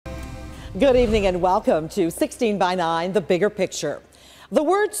Good evening and welcome to 16 by 9, The Bigger Picture. The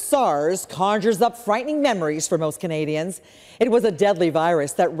word SARS conjures up frightening memories for most Canadians. It was a deadly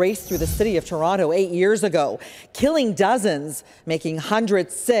virus that raced through the city of Toronto 8 years ago, killing dozens, making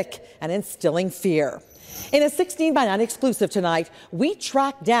hundreds sick, and instilling fear. In a 16 by 9 exclusive tonight, we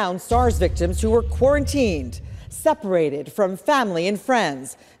tracked down SARS victims who were quarantined, separated from family and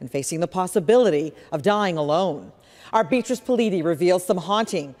friends, and facing the possibility of dying alone. Our Beatrice Politi reveals some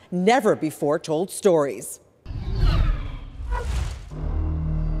haunting, never-before-told stories.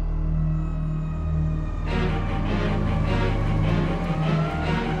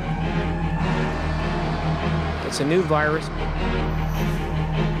 It's a new virus.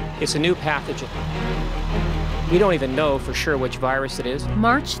 It's a new pathogen. We don't even know for sure which virus it is.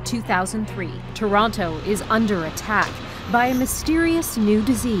 March 2003, Toronto is under attack by a mysterious new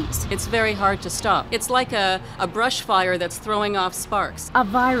disease. It's very hard to stop. It's like a brush fire that's throwing off sparks. A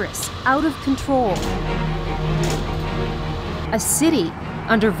virus out of control. A city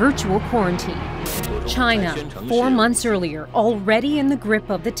under virtual quarantine. China, 4 months earlier, already in the grip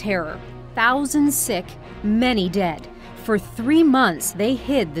of the terror. Thousands sick, many dead. For 3 months, they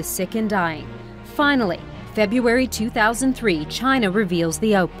hid the sick and dying. Finally, February 2003, China reveals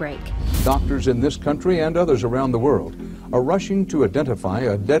the outbreak. Doctors in this country and others around the world are rushing to identify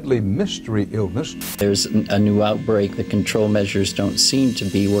a deadly mystery illness. There's a new outbreak. The control measures don't seem to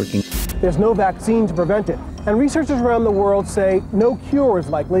be working. There's no vaccine to prevent it, and researchers around the world say no cure is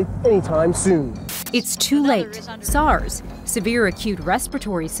likely anytime soon. It's too late. SARS, severe acute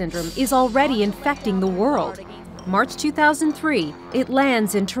respiratory syndrome, is already infecting the world. March 2003, it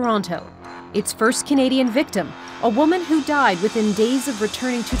lands in Toronto. Its first Canadian victim, a woman who died within days of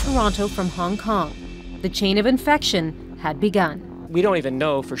returning to Toronto from Hong Kong. The chain of infection had begun. We don't even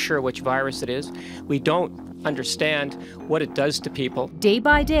know for sure which virus it is. We don't understand what it does to people. Day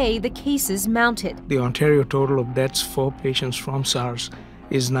by day, the cases mounted. The Ontario total of deaths for patients from SARS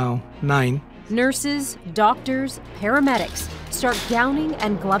is now 9. Nurses, doctors, paramedics start gowning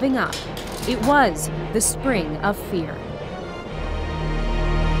and gloving up. It was the spring of fear.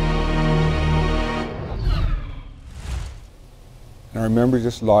 And I remember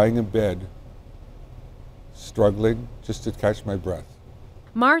just lying in bed, struggling just to catch my breath.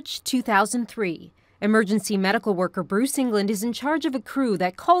 March 2003. Emergency medical worker Bruce England is in charge of a crew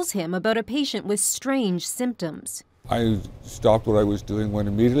that calls him about a patient with strange symptoms. I stopped what I was doing, went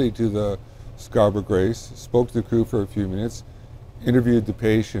immediately to the Scarborough Grace, spoke to the crew for a few minutes, interviewed the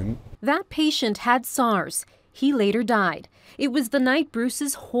patient. That patient had SARS. He later died. It was the night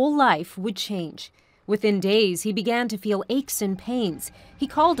Bruce's whole life would change. Within days, he began to feel aches and pains. He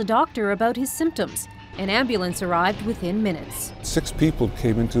called a doctor about his symptoms. An ambulance arrived within minutes. 6 people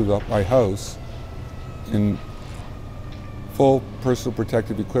came into my house in full personal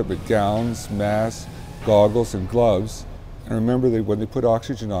protective equipment, gowns, masks, goggles, and gloves. And I remember when they put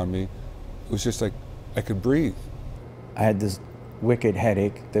oxygen on me, it was just like I could breathe. I had this wicked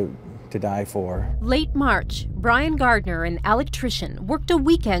headache to die for. Late March, Brian Gardner, an electrician, worked a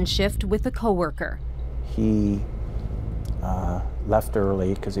weekend shift with a coworker. He left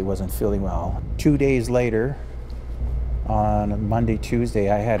early because he wasn't feeling well. 2 days later, on Monday, Tuesday,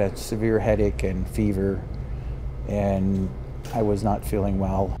 I had a severe headache and fever, and I was not feeling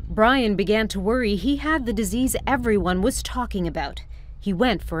well. Brian began to worry he had the disease everyone was talking about. He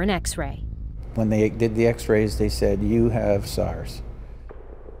went for an X-ray. When they did the X-rays, they said, "You have SARS."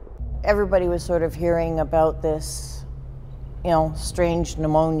 Everybody was sort of hearing about this, strange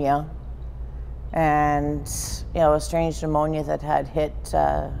pneumonia, and, a strange pneumonia that had hit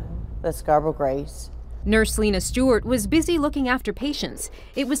the Scarborough Grace. Nurse Lena Stewart was busy looking after patients.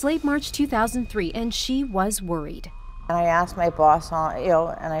 It was late March 2003, and she was worried. And I asked my boss,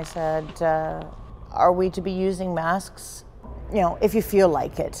 and I said, are we to be using masks? If you feel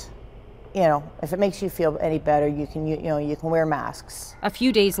like it. If it makes you feel any better, you can wear masks. A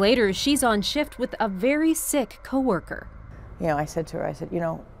few days later, she's on shift with a very sick coworker. I said to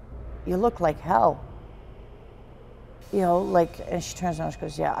her, you look like hell. And she turns around and she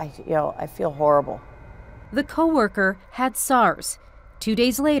goes, yeah, I feel horrible. The coworker had SARS. 2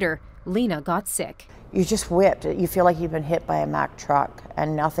 days later, Lena got sick. You just whipped. You feel like you've been hit by a Mack truck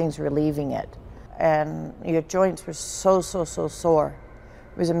and nothing's relieving it. And your joints were so sore.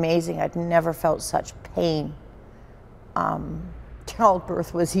 It was amazing. I'd never felt such pain.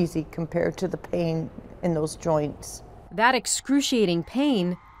 Childbirth was easy compared to the pain in those joints. That excruciating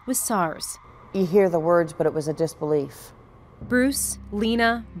pain was SARS. You hear the words, but it was a disbelief. Bruce,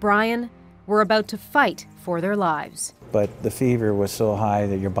 Lena, Brian were about to fight for their lives. But the fever was so high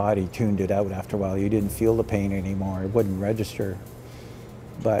that your body tuned it out after a while. You didn't feel the pain anymore. It wouldn't register.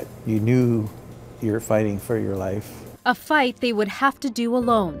 but you knew you were fighting for your life. A fight they would have to do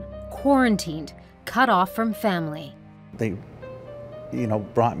alone, quarantined, cut off from family. They,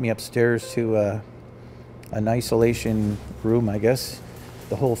 brought me upstairs to an isolation room, I guess.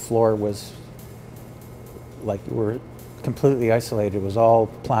 The whole floor was like you were completely isolated. It was all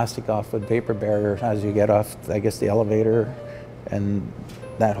plastic off with vapor barrier as you get off, I guess, the elevator. And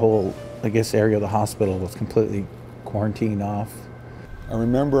that whole, I guess, area of the hospital was completely quarantined off. I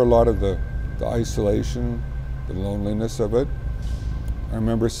remember a lot of the isolation, the loneliness of it. I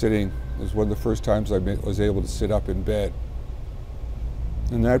remember sitting, it was one of the first times I was able to sit up in bed.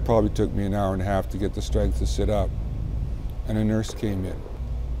 And that probably took me an hour and a half to get the strength to sit up. And a nurse came in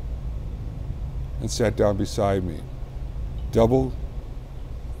and sat down beside me. Double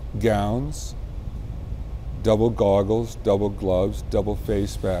gowns, double goggles, double gloves, double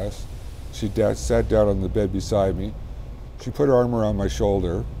face mask. She sat down on the bed beside me. She put her arm around my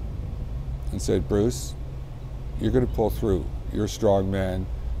shoulder and said, "Bruce, you're going to pull through. You're a strong man.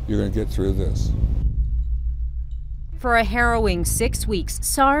 You're going to get through this." For a harrowing 6 weeks,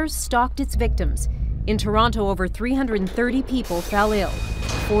 SARS stalked its victims. In Toronto, over 330 people fell ill.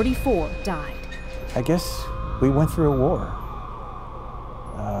 44 died. I guess we went through a war.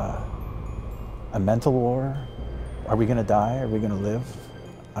 A mental war. Are we going to die? Are we going to live?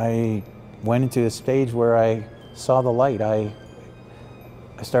 I went into a stage where I saw the light. I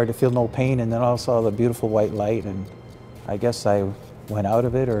started to feel no pain, and then I saw the beautiful white light, and I guess I went out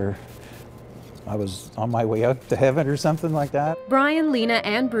of it, or I was on my way out to heaven or something like that. Brian, Lena,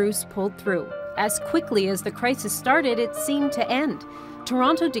 and Bruce pulled through. As quickly as the crisis started, it seemed to end.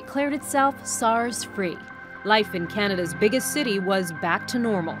 Toronto declared itself SARS-free. Life in Canada's biggest city was back to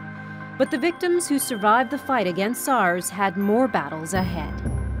normal. But the victims who survived the fight against SARS had more battles ahead.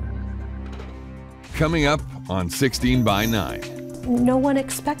 Coming up on 16 by 9. No one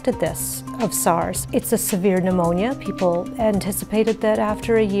expected this of SARS. It's a severe pneumonia. People anticipated that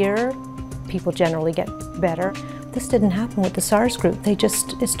after a year, people generally get better. This didn't happen with the SARS group.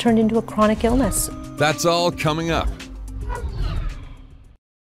 It's turned into a chronic illness. That's all coming up.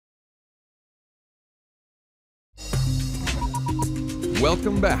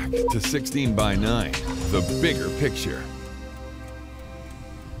 Welcome back to 16 by 9, the bigger picture.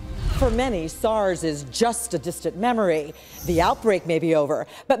 For many, SARS is just a distant memory. The outbreak may be over,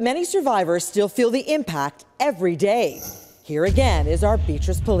 but many survivors still feel the impact every day. Here again is our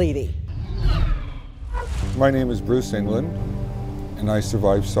Beatrice Politi. My name is Bruce England, and I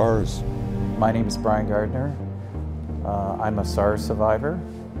survived SARS. My name is Brian Gardner. I'm a SARS survivor.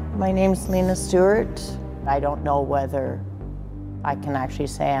 My name's Lena Stewart. I don't know whether I can actually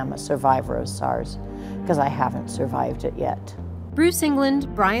say I'm a survivor of SARS because I haven't survived it yet. Bruce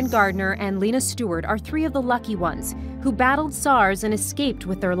England, Brian Gardner, and Lena Stewart are three of the lucky ones who battled SARS and escaped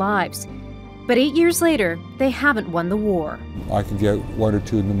with their lives. But 8 years later, they haven't won the war. I can get 1 or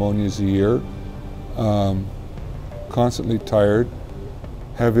 2 pneumonias a year, constantly tired,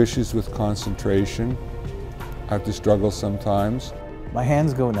 have issues with concentration, have to struggle sometimes. My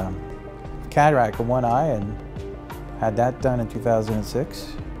hands go numb. Cataract in one eye, and had that done in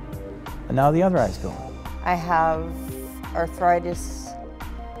 2006, and now the other eye's going. I have arthritis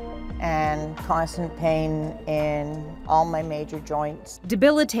and constant pain in all my major joints.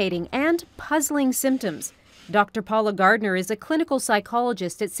 Debilitating and puzzling symptoms. Dr. Paula Gardner is a clinical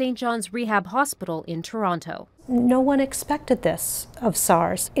psychologist at St. John's Rehab Hospital in Toronto. No one expected this of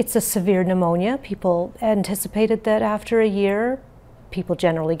SARS. It's a severe pneumonia. People anticipated that after a year, people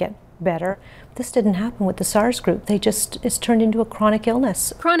generally get better. This didn't happen with the SARS group. It's turned into a chronic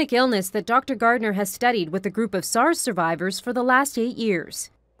illness. Chronic illness that Dr. Gardner has studied with a group of SARS survivors for the last 8 years.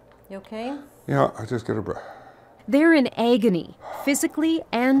 You okay? Yeah, I just got a breath. They're in agony, physically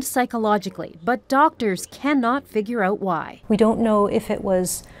and psychologically, but doctors cannot figure out why. We don't know if it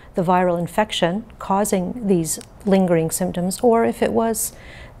was the viral infection causing these lingering symptoms or if it was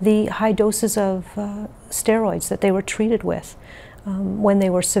the high doses of steroids that they were treated with when they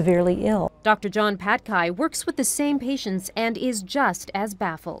were severely ill. Dr. John Patkai works with the same patients and is just as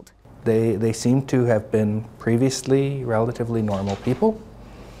baffled. They seem to have been previously relatively normal people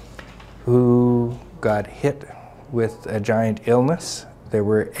who got hit with a giant illness. There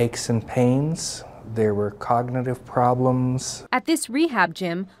were aches and pains. There were cognitive problems. At this rehab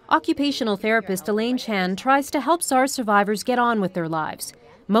gym, occupational therapist Elaine Chan tries to help SARS survivors get on with their lives.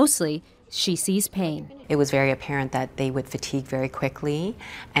 Mostly, she sees pain. It was very apparent that they would fatigue very quickly,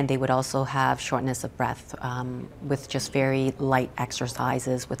 and they would also have shortness of breath with just very light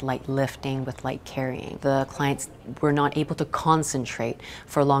exercises, with light lifting, with light carrying. The clients were not able to concentrate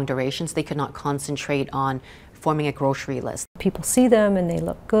for long durations. They could not concentrate on forming a grocery list. People see them and they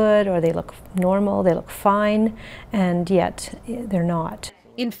look good, or they look normal, they look fine, and yet they're not.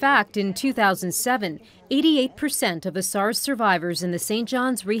 In fact, in 2007, 88% of the SARS survivors in the St.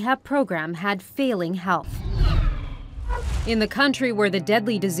 John's rehab program had failing health. In the country where the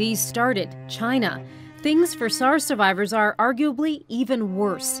deadly disease started, China, things for SARS survivors are arguably even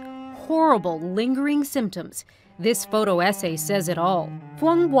worse. Horrible, lingering symptoms. This photo essay says it all.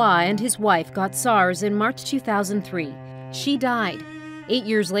 Huang Hua and his wife got SARS in March 2003. She died. 8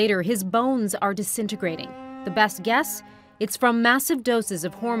 years later, his bones are disintegrating. The best guess? It's from massive doses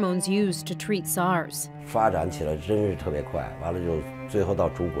of hormones used to treat SARS. 发展起来真是特别快，完了就最后到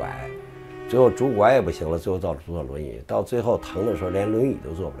拄拐，最后拄拐也不行了，最后到坐轮椅，到最后疼的时候连轮椅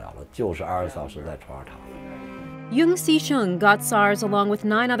都坐不了了，就是20小时在床上躺着。 Yung Si-sheng got SARS along with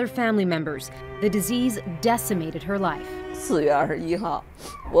 9 other family members. The disease decimated her life. 4月21号，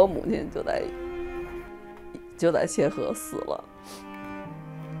我母亲就在协和死了。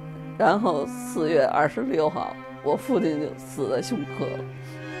然后4月26号，我父亲就死在胸科了。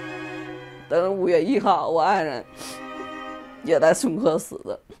等5月1号，我爱人也在胸科死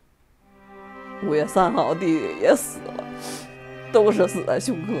的。5月3号，我弟弟也死了，都是死在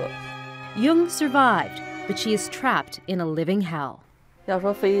胸科。Yung survived, but she is trapped in a living hell. 要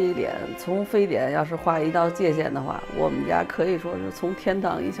说非典，从非典要是画一道界限的话，我们家可以说是从天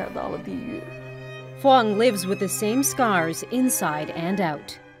堂一下到了地狱。Huang lives with the same scars inside and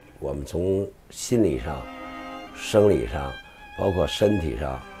out. 我们从心理上、生理上，包括身体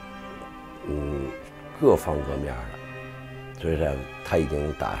上，各方各面的，所以说他已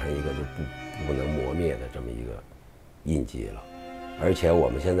经打上一个就不能磨灭的这么一个印记了。而且我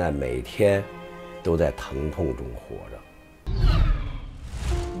们现在每天都在疼痛中活着。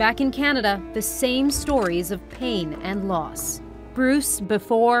 Back in Canada, the same stories of pain and loss. Bruce,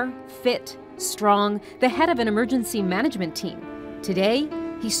 before, fit, strong, the head of an emergency management team. Today,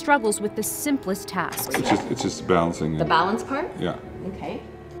 he struggles with the simplest tasks. It's just balancing. The balance part? Yeah. Okay.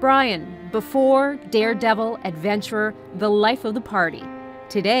 Brian, before, daredevil, adventurer, the life of the party.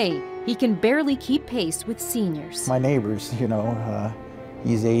 Today, he can barely keep pace with seniors. My neighbors,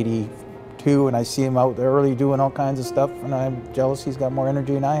 he's 82 and I see him out there early doing all kinds of stuff, and I'm jealous he's got more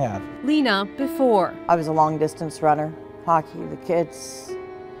energy than I have. Lena, before. I was a long distance runner, hockey, the kids,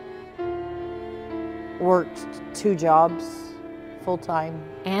 worked 2 jobs, full time.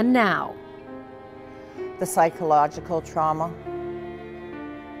 And now. The psychological trauma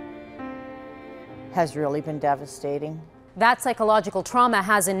has really been devastating. That psychological trauma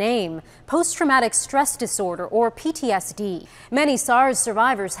has a name, post-traumatic stress disorder, or PTSD. Many SARS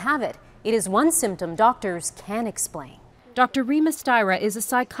survivors have it. It is one symptom doctors can explain. Dr. Rima Styra is a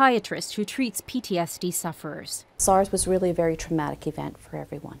psychiatrist who treats PTSD sufferers. SARS was really a very traumatic event for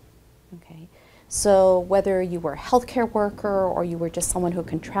everyone. Okay, so whether you were a healthcare worker or you were just someone who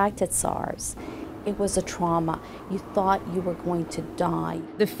contracted SARS, it was a trauma. You thought you were going to die.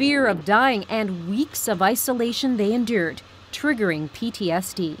 The fear of dying and weeks of isolation they endured, triggering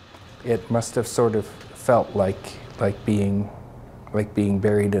PTSD. It must have sort of felt like being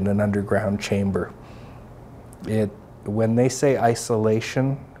buried in an underground chamber. When they say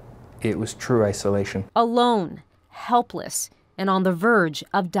isolation, it was true isolation. Alone, helpless, and on the verge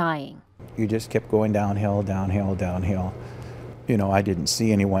of dying. You just kept going downhill, downhill, downhill. I didn't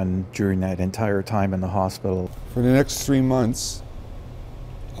see anyone during that entire time in the hospital. For the next 3 months,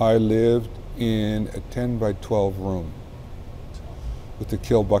 I lived in a 10 by 12 room with the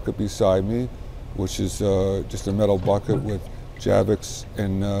kill bucket beside me, which is just a metal bucket with Javix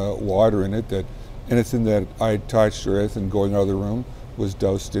and water in it, that anything that I touched or anything going out of the room was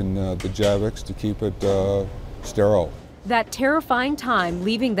doused in the Javix to keep it sterile. That terrifying time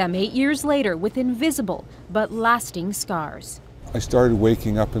leaving them 8 years later with invisible but lasting scars. I started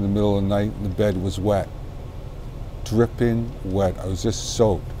waking up in the middle of the night and the bed was wet, dripping wet. I was just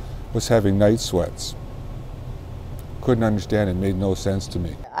soaked, was having night sweats. Couldn't understand it, made no sense to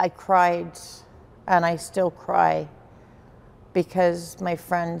me. I cried, and I still cry, because my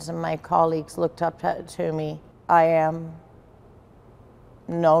friends and my colleagues looked up to me. I am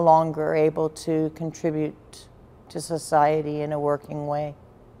no longer able to contribute to society in a working way.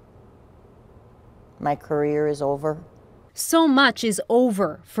 My career is over. So much is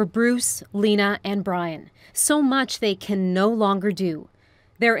over for Bruce, Lena, and Brian. So much they can no longer do.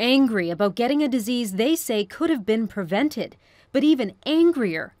 They're angry about getting a disease they say could have been prevented, but even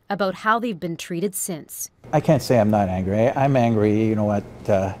angrier about how they've been treated since. I can't say I'm not angry. I'm angry,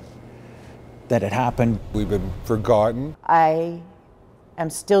 that it happened. We've been forgotten. I am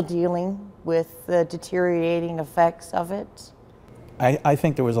still dealing with the deteriorating effects of it. I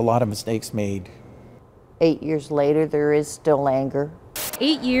think there was a lot of mistakes made 8 years later, there is still anger.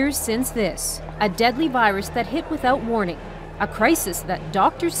 8 years since this, a deadly virus that hit without warning, a crisis that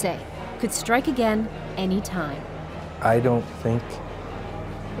doctors say could strike again any time. I don't think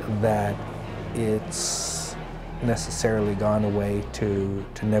that it's necessarily gone away to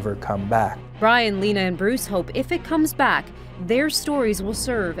never come back. Brian, Lena, and Bruce hope if it comes back, their stories will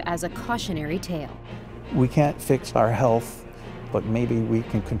serve as a cautionary tale. We can't fix our health, but maybe we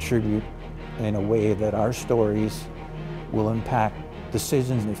can contribute in a way that our stories will impact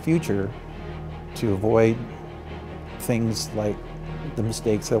decisions in the future to avoid things like the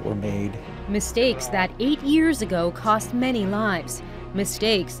mistakes that were made. Mistakes that 8 years ago cost many lives.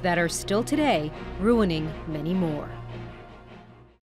 Mistakes that are still today ruining many more.